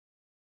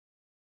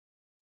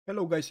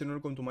Hello guys and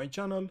welcome to my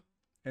channel,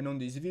 and on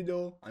this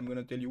video I'm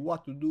gonna tell you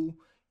what to do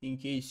in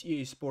case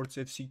EA Sports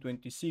FC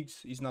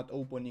 26 is not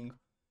opening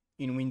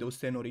in Windows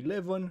 10 or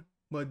 11.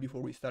 But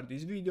before we start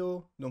this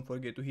video, don't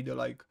forget to hit the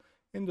like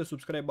and the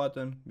subscribe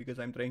button because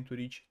I'm trying to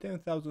reach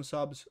 10,000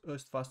 subs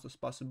as fast as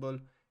possible,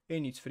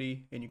 and it's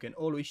free and you can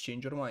always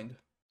change your mind.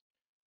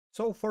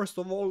 So first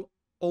of all,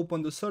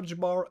 open the search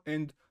bar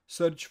and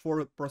search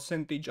for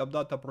percentage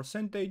updata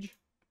percentage,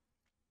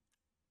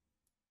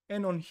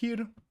 and on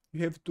here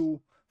you have to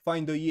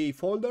find the EA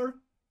folder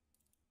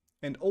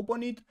and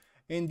open it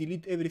and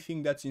delete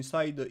everything that's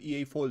inside the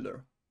EA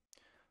folder.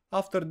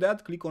 After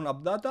that, click on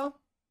Updata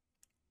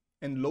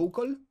and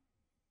Local,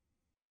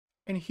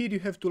 and here you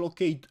have to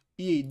locate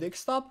EA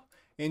Desktop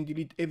and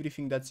delete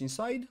everything that's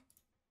inside.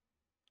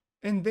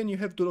 And then you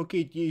have to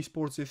locate EA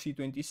Sports FC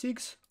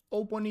 26,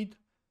 open it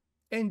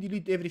and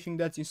delete everything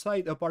that's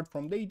inside apart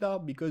from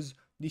data, because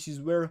this is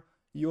where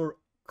your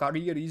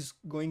career is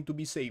going to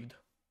be saved.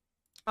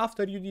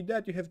 After you did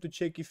that, you have to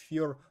check if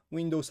your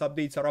Windows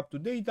updates are up to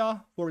date.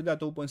 For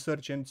that, open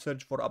search and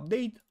search for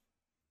update.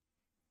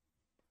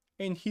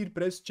 And here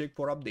press check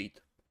for update.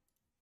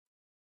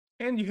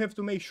 And you have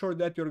to make sure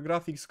that your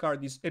graphics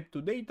card is up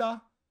to date.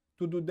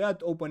 To do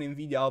that, open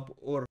NVIDIA app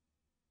or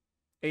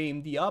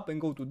AMD app and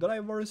go to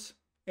drivers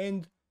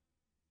and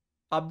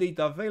update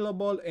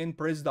available and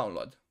press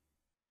download.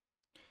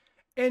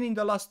 And in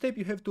the last step,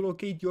 you have to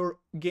locate your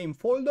game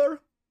folder,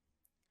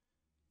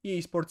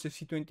 EA Sports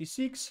FC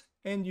 26,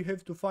 and you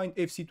have to find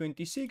FC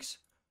 26,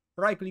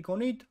 right click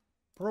on it,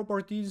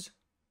 properties,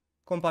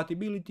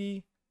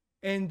 compatibility,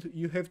 and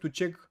you have to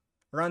check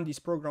run this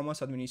program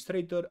as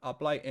administrator,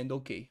 apply and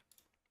OK.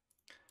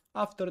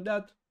 After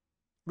that,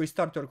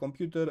 restart your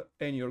computer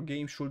and your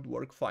game should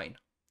work fine.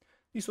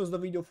 This was the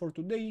video for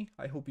today.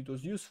 I hope it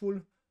was useful.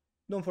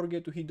 Don't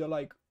forget to hit the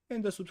like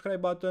and the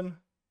subscribe button.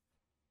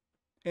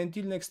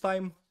 Until next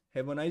time,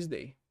 have a nice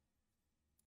day.